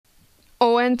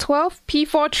ON12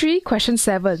 P43 question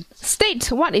 7.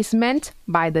 State what is meant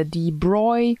by the de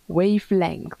Broglie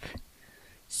wavelength.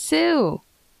 So,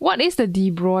 what is the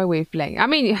de Broglie wavelength? I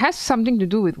mean, it has something to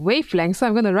do with wavelength, so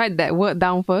I'm going to write that word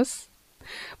down first.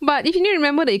 But if you need to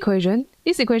remember the equation,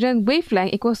 this equation,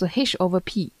 wavelength equals to h over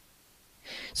p.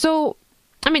 So,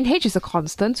 I mean, h is a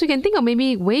constant, so you can think of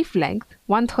maybe wavelength,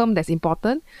 one term that's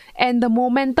important, and the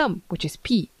momentum, which is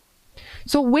p.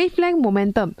 So, wavelength,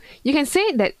 momentum. You can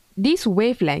say that this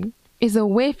wavelength is a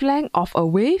wavelength of a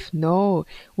wave? No,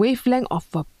 wavelength of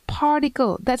a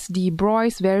particle. That's de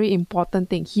Broglie's very important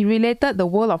thing. He related the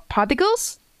world of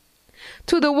particles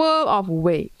to the world of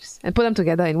waves and put them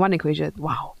together in one equation.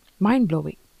 Wow,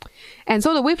 mind-blowing. And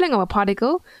so the wavelength of a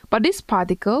particle, but this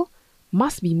particle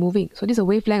must be moving. So this is a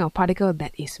wavelength of a particle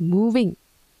that is moving.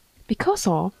 Because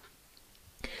of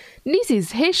this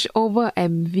is h over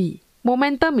mv.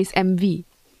 Momentum is mv.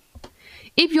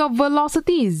 If your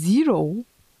velocity is 0,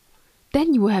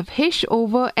 then you will have h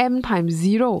over m times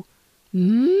 0.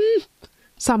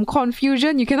 Some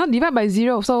confusion. You cannot divide by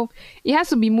 0. So it has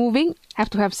to be moving, have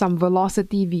to have some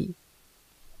velocity v.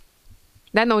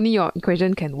 Then only your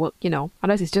equation can work, you know.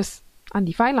 Otherwise it's just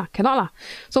undefined lah. Cannot lah.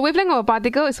 So wavelength of a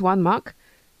particle is 1 mark.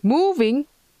 Moving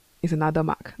is another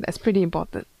mark. That's pretty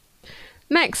important.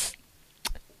 Next.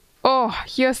 Oh,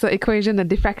 here's the equation, the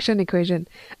diffraction equation.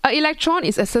 An electron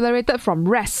is accelerated from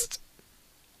rest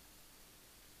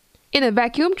in a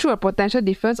vacuum through a potential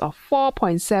difference of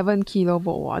 4.7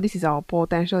 kilovolt. Wow, this is our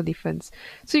potential difference.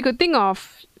 So you could think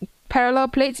of parallel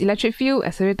plates, electric field,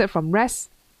 accelerated from rest,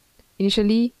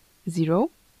 initially 0.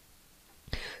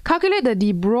 Calculate the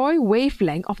de Broglie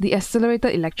wavelength of the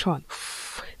accelerated electron.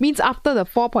 Means after the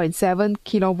 4.7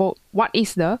 kilovolt, what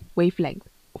is the wavelength?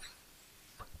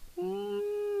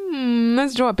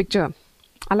 Let's draw a picture.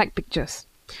 I like pictures.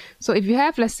 So if you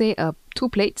have, let's say, two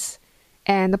plates,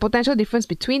 and the potential difference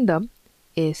between them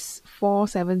is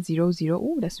 4700.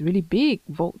 Oh, that's really big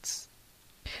volts.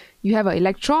 You have an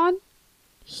electron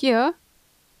here,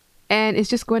 and it's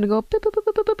just going to go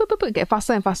get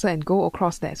faster and faster and go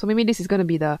across there. So maybe this is going to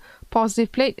be the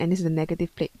positive plate, and this is the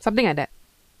negative plate. Something like that.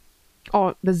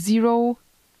 Or the 0,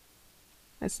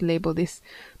 let's label this,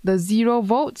 the 0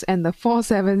 volts and the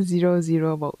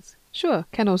 4700 volts. Sure,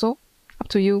 can also. Up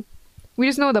to you. We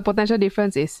just know the potential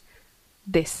difference is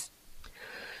this.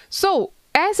 So,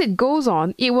 as it goes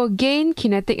on, it will gain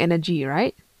kinetic energy,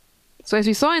 right? So as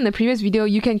we saw in the previous video,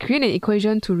 you can create an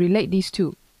equation to relate these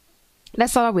two.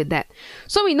 Let's start off with that.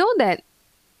 So we know that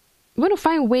we want to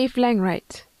find wavelength,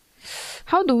 right?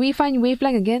 How do we find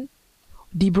wavelength again?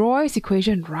 De Broglie's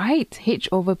equation, right? H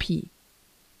over P.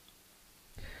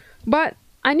 But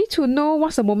I need to know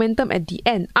what's the momentum at the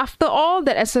end. After all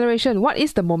that acceleration, what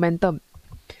is the momentum?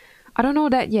 I don't know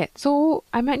that yet. So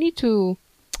I might need to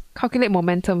calculate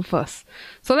momentum first.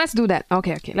 So let's do that.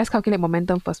 Okay, let's calculate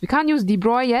momentum first. We can't use de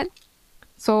Broglie yet.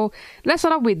 So let's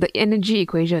start off with the energy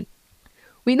equation.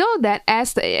 We know that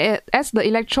as the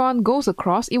electron goes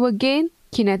across, it will gain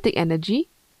kinetic energy,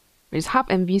 which is half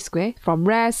mv squared, from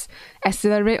rest,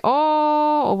 accelerate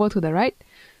all over to the right.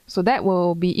 So that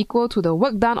will be equal to the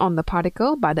work done on the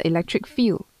particle by the electric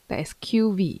field. That is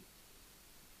QV.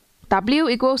 W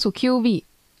equals to QV.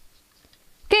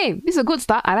 Okay, this is a good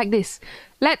start. I like this.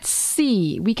 Let's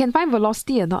see. We can find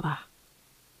velocity or not?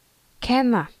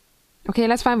 Can lah. Okay,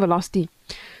 let's find velocity.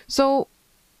 So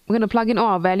we're going to plug in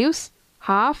all our values.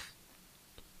 Half.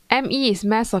 ME is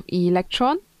mass of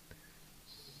electron.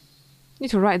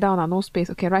 Need to write down, no space.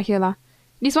 Okay, right here lah.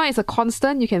 This one is a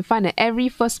constant you can find at every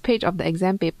first page of the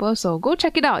exam paper. So go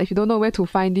check it out if you don't know where to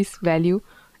find this value,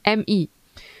 ME.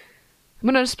 I'm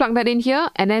going to just plug that in here.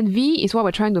 And then V is what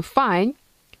we're trying to find.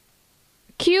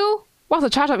 Q, what's the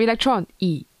charge of electron?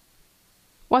 E.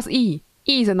 What's E?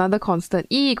 E is another constant.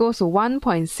 E equals to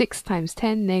 1.6 times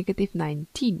 10 negative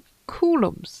 19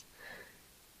 coulombs.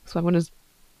 So I'm going to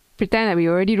pretend that we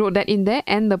already wrote that in there.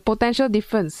 And the potential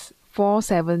difference,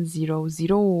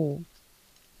 4700.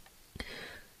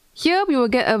 Here we will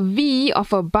get a V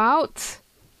of about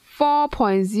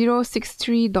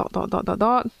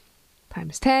 4.063 ...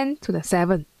 times 10 to the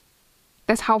 7.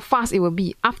 That's how fast it will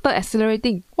be after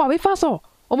accelerating. Wow, very fast, oh!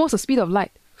 Almost the speed of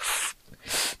light.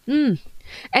 And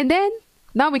then,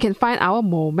 now we can find our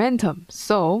momentum.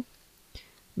 So,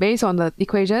 based on the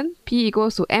equation, P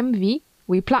equals to mv,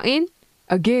 we plug in,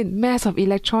 again, mass of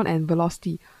electron and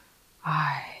velocity.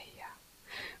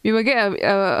 We will get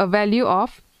a value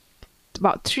of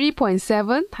about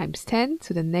 3.7 times 10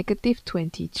 to the negative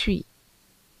 23.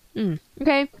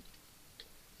 Okay.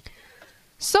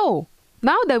 So,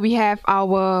 now that we have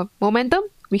our momentum,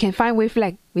 we can find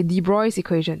wavelength with de Broglie's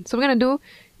equation. So we're going to do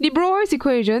de Broglie's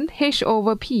equation, h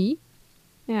over p,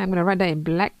 Yeah, I'm going to write that in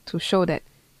black to show that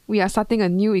we are starting a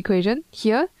new equation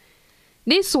here.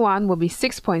 This one will be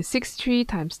 6.63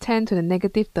 times 10 to the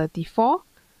negative 34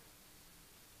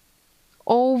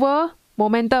 over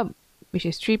momentum, which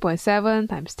is 3.7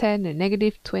 times 10 to the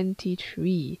negative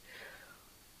 23.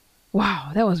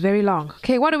 Wow, that was very long.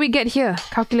 Okay, what do we get here?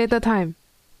 Calculator time.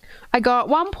 I got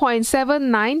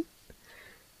 1.79.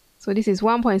 So this is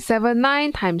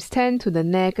 1.79 times 10 to the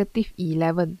negative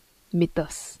 11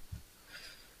 meters.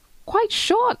 Quite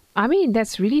short. I mean,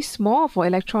 that's really small for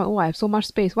electron. Oh, I have so much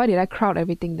space. Why did I crowd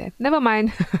everything there? Never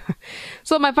mind.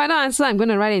 So my final answer, I'm going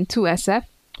to write in 2SF.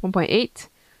 1.8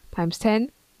 times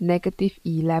 10, negative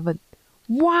 11.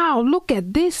 Wow, look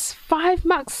at this. 5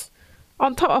 marks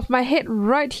on top of my head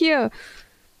right here.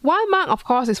 1 mark, of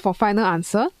course, is for final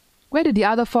answer. Where did the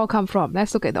other 4 come from?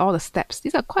 Let's look at all the steps.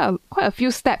 These are quite a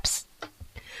few steps.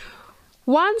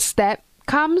 One step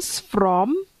comes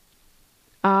from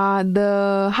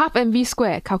the half mv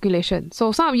square calculation.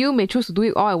 So some of you may choose to do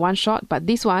it all in one shot, but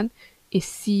this one is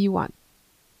C1.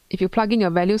 If you plug in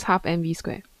your values, half mv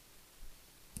square.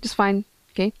 Just find,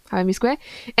 okay, half mv square.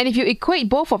 And if you equate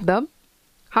both of them,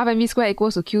 half mv square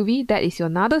equals to qv, that is your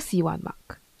another C1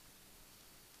 mark.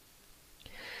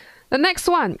 The next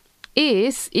one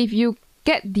is if you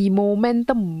get the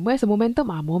momentum. Where's the momentum?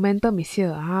 Momentum is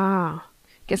here.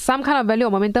 Get some kind of value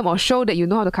of momentum or show that you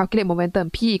know how to calculate momentum.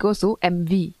 P equals to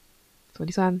mv. So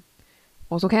this one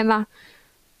also can lah.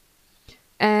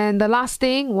 And the last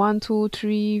thing, 1, 2,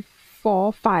 3,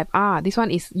 4, 5. This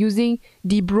one is using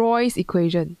de Broglie's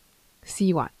equation,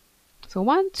 C1. So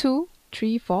 1, 2,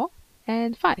 3, 4,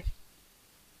 and 5.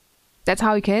 That's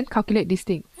how you can calculate this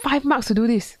thing. 5 marks to do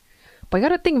this. But you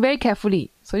got to think very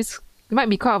carefully. So it might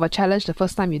be quite of a challenge the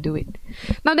first time you do it.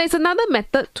 Now there's another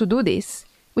method to do this,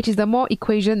 which is the more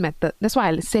equation method. That's why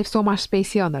I save so much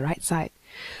space here on the right side.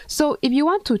 So if you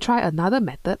want to try another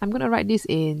method, I'm going to write this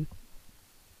in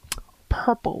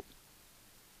purple.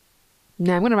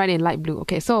 Now I'm going to write it in light blue.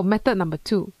 Okay, so method number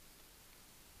 2.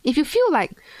 If you feel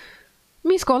like,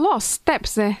 Miss, got a lot of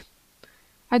steps I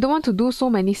don't want to do so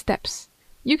many steps.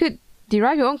 You could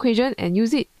derive your own equation and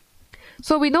use it.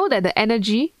 So we know that the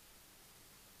energy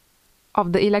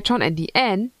of the electron at the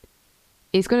end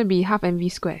is going to be half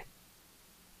mv squared.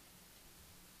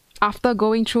 After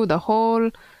going through the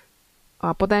whole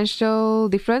potential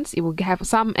difference, it will have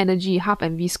some energy, half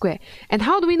mv squared. And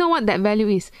how do we know what that value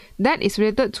is? That is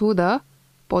related to the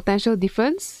potential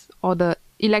difference or the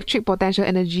electric potential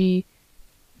energy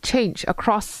change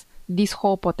across this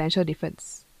whole potential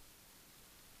difference.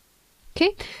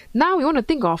 Okay, now we want to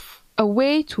think of a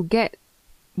way to get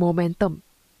momentum.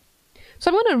 So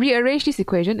I'm going to rearrange this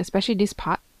equation, especially this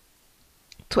part,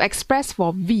 to express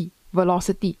for v,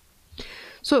 velocity.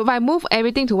 So if I move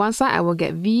everything to one side, I will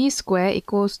get v squared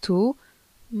equals to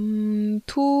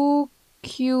 2qv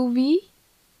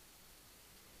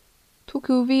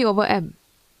over m.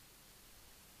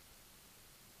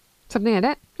 Something like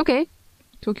that. Okay,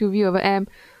 2qv over m.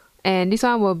 And this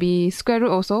one will be square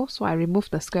root also. So I remove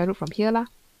the square root from here lah.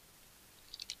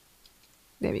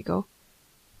 There we go.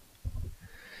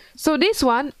 So this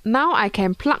one, now I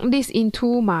can plug this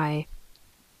into my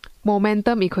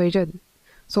momentum equation.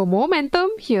 So momentum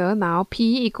here now,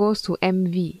 P equals to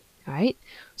mv, right?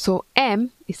 So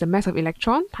m is the mass of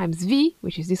electron times v,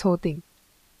 which is this whole thing.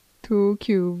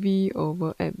 2qv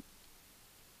over m.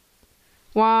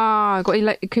 Wow, I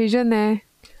got equation there.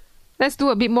 Let's do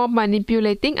a bit more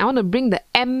manipulating. I want to bring the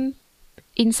m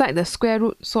inside the square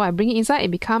root. So I bring it inside,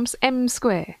 it becomes m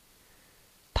squared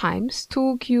times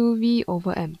 2qv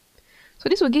over m. So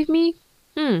this will give me,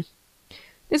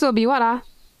 this will be what?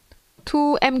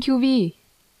 2mqv.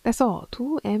 That's all,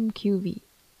 2mqv.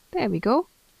 There we go.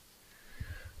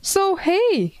 So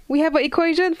hey, we have an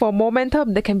equation for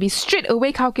momentum that can be straight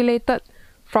away calculated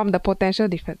from the potential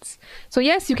difference. So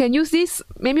yes, you can use this.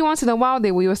 Maybe once in a while,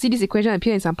 we will see this equation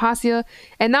appear in some past here.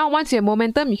 And now once you have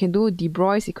momentum, you can do de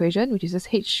Broglie's equation, which is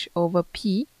just h over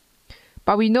p.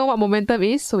 But we know what momentum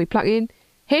is, so we plug in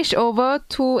h over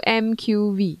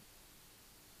 2mqv.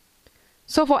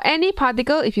 So for any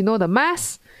particle, if you know the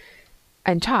mass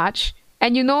and charge,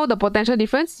 and you know the potential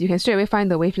difference, you can straight away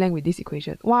find the wavelength with this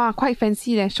equation. Wow, quite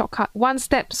fancy there, shortcut. One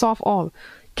step, solve all.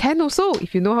 Can also,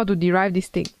 if you know how to derive this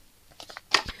thing.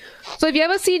 So if you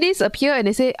ever see this appear and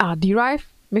they say,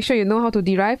 derive, make sure you know how to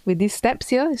derive with these steps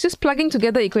here. It's just plugging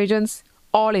together equations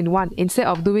all in one, instead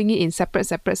of doing it in separate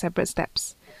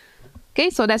steps. Okay,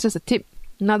 so that's just a tip.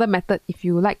 Another method if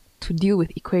you like to deal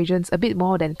with equations a bit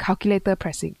more than calculator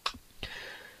pressing.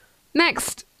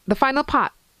 Next, the final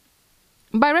part.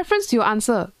 By reference to your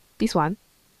answer, this one,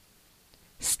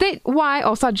 state why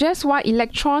or suggest why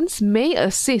electrons may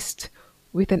assist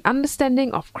with an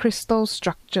understanding of crystal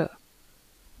structure.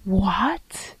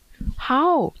 What?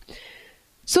 How?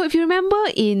 So if you remember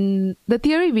in the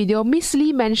theory video, Miss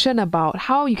Lee mentioned about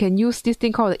how you can use this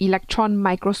thing called the electron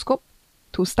microscope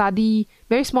to study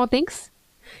very small things.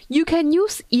 You can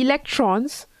use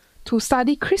electrons to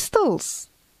study crystals.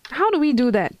 How do we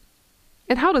do that?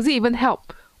 And how does it even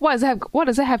help? What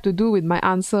does it have to do with my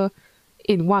answer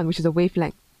in 1, which is a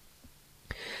wavelength?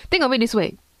 Think of it this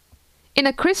way. In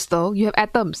a crystal, you have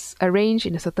atoms arranged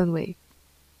in a certain way.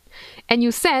 And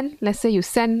you send, let's say you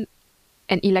send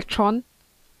an electron.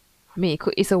 I mean,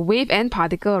 it's a wave and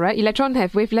particle, right? Electron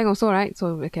have wavelength also, right? So,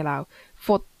 okay,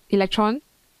 for electron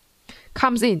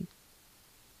comes in.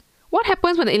 What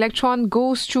happens when the electron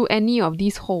goes through any of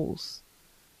these holes?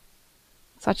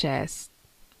 Such as,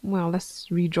 well, let's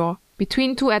redraw.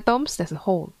 Between 2 atoms, there's a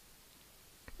hole.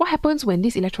 What happens when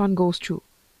this electron goes through?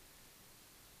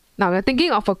 Now, we're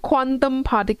thinking of a quantum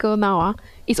particle now.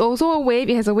 It's also a wave.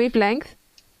 It has a wavelength.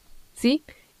 See?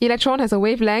 Electron has a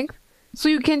wavelength. So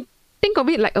you can think of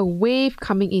it like a wave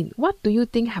coming in. What do you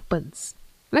think happens?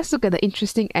 Let's look at the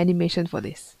interesting animation for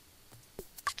this.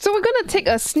 So we're going to take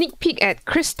a sneak peek at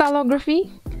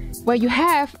crystallography, where you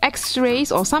have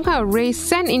X-rays or some kind of rays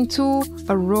sent into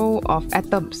a row of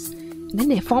atoms. And then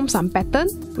they form some pattern,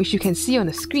 which you can see on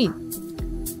the screen.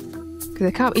 Because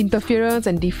the kind of interference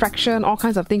and diffraction, all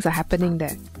kinds of things are happening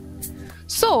there.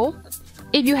 So,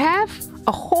 if you have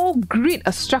a whole grid,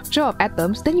 a structure of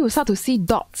atoms, then you will start to see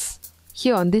dots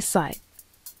here on this side.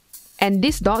 And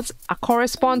these dots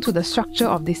correspond to the structure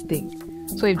of this thing.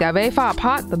 So if they are very far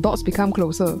apart, the dots become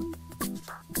closer.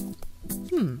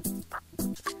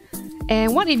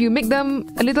 And what if you make them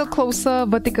a little closer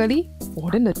vertically? Oh,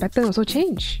 then the pattern also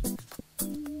change.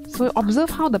 So observe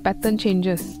how the pattern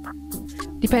changes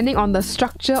depending on the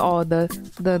structure or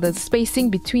the spacing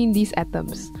between these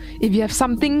atoms. If you have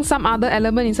something, some other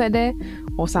element inside there,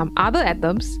 or some other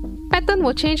atoms, pattern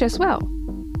will change as well.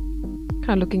 Kind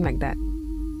of looking like that.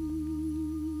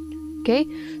 Okay,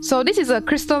 so this is a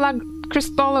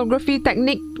crystallography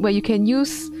technique where you can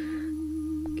use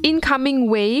incoming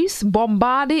waves,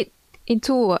 bombard it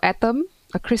into an atom,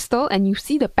 a crystal, and you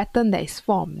see the pattern that is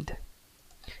formed.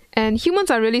 And humans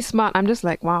are really smart. I'm just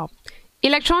like, wow.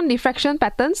 Electron diffraction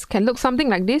patterns can look something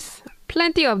like this.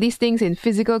 Plenty of these things in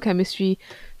physical chemistry,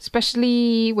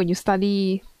 especially when you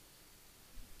study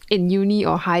in uni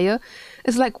or higher.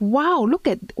 It's like, wow, look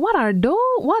at, what are those?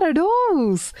 What are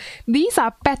those? These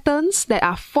are patterns that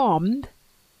are formed.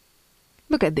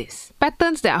 Look at this.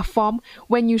 Patterns that are formed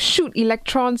when you shoot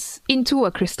electrons into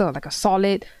a crystal, like a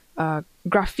solid,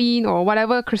 graphene or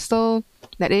whatever crystal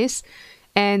that is.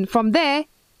 And from there,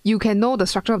 you can know the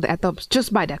structure of the atoms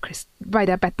just by their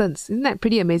patterns. Isn't that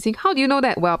pretty amazing? How do you know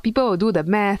that? Well, people will do the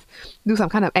math, do some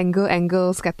kind of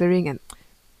angle scattering, and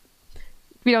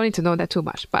we don't need to know that too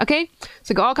much. But okay,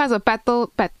 so you got all kinds of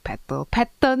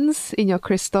patterns in your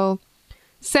crystal.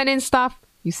 Send in stuff,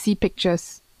 you see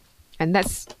pictures, and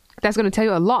that's going to tell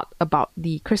you a lot about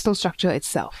the crystal structure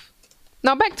itself.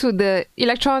 Now back to the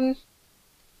electron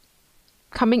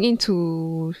coming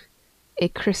into a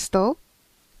crystal.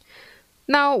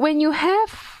 Now, when you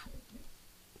have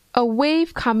a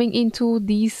wave coming into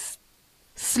these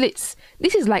slits,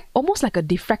 this is like almost like a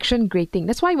diffraction grating.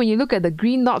 That's why when you look at the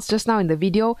green dots just now in the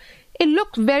video, it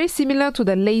looked very similar to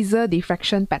the laser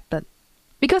diffraction pattern.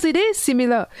 Because it is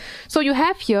similar. So you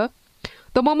have here,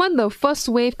 the moment the first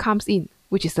wave comes in,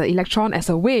 which is the electron as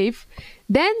a wave,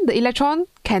 then the electron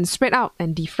can spread out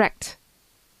and diffract.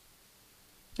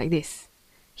 Like this.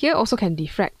 Here also can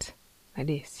diffract. Like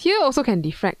this. Here also can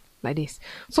diffract. Like this.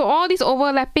 So all these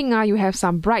overlapping, you have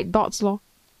some bright dots.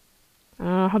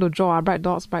 How to draw bright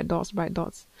dots, bright dots, bright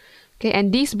dots. Okay,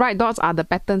 and these bright dots are the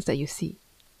patterns that you see.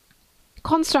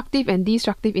 Constructive and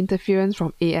destructive interference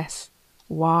from AS.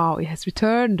 Wow, it has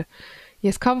returned. It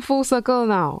has come full circle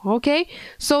now. Okay,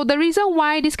 so the reason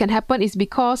why this can happen is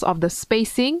because of the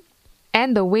spacing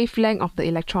and the wavelength of the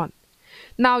electron.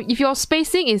 Now, if your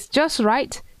spacing is just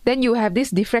right, then you have this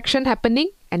diffraction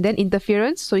happening and then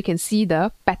interference, so you can see the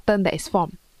pattern that is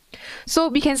formed. So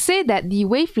we can say that the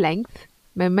wavelength,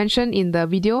 I mentioned in the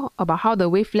video about how the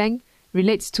wavelength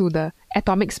relates to the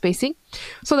atomic spacing.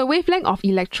 So the wavelength of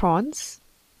electrons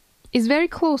is very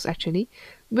close actually.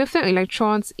 Wavelength of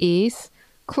electrons is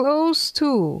close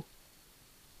to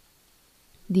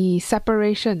the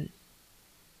separation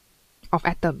of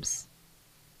atoms.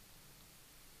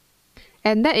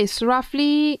 And that is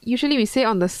roughly, usually we say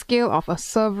on the scale of a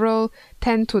several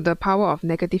 10 to the power of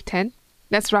negative 10.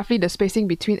 That's roughly the spacing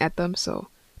between atoms. So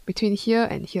between here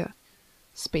and here,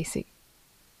 spacing.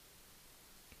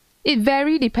 It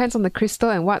very depends on the crystal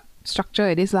and what structure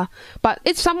it is lah. But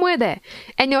it's somewhere there.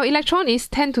 And your electron is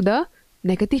 10 to the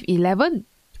negative 11.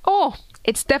 Oh,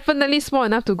 it's definitely small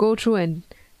enough to go through and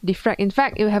diffract. In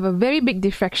fact, it will have a very big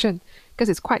diffraction because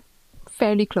it's quite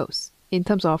fairly close in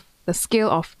terms of the scale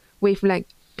of wavelength.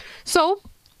 So,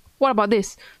 what about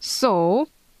this? So,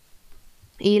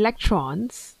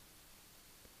 electrons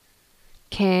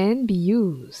can be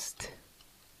used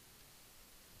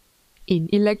in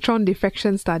electron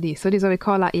diffraction studies. So this is what we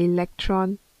call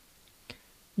electron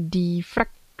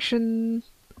diffraction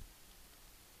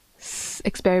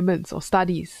experiments or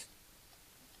studies.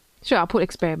 Sure, I'll put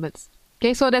experiments.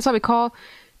 Okay, so that's what we call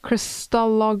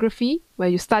crystallography, where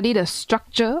you study the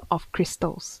structure of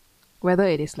crystals. Whether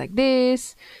it is like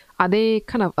this, are they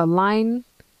kind of aligned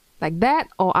like that,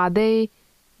 or are they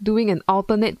doing an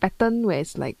alternate pattern where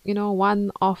it's like, you know,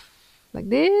 one off like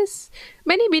this?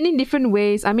 Many different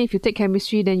ways. I mean, if you take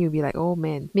chemistry, then you'll be like, oh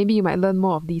man, maybe you might learn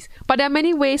more of these. But there are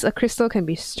many ways a crystal can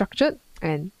be structured,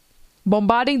 and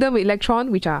bombarding them with electrons,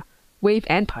 which are wave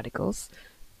and particles,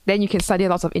 then you can study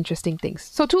lots of interesting things.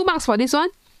 So 2 marks for this one.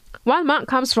 1 mark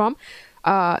comes from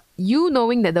you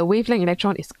knowing that the wavelength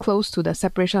electron is close to the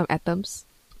separation of atoms.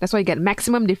 That's why you get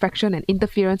maximum diffraction and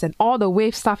interference and all the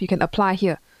wave stuff you can apply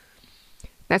here.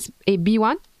 That's a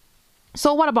B1.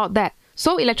 So what about that?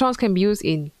 So electrons can be used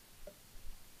in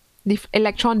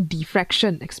electron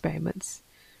diffraction experiments.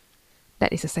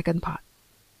 That is the second part.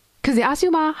 Because they ask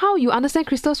you, how you understand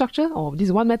crystal structure? Oh, this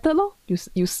is one method, lor.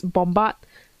 You bombard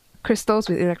crystals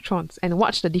with electrons and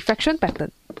watch the diffraction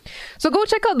pattern. So go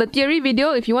check out the theory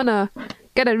video if you want to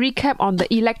get a recap on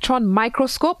the electron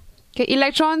microscope. Okay,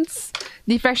 electrons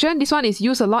diffraction. This one is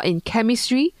used a lot in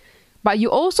chemistry, but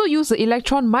you also use the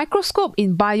electron microscope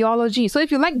in biology. So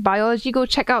if you like biology, go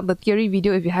check out the theory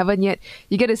video if you haven't yet.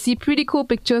 You get to see pretty cool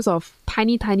pictures of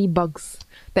tiny bugs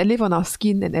that live on our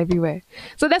skin and everywhere.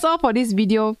 So that's all for this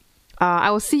video.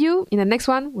 I will see you in the next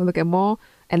one. We'll look at more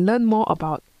and learn more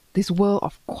about this world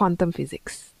of quantum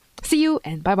physics. See you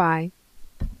and bye-bye.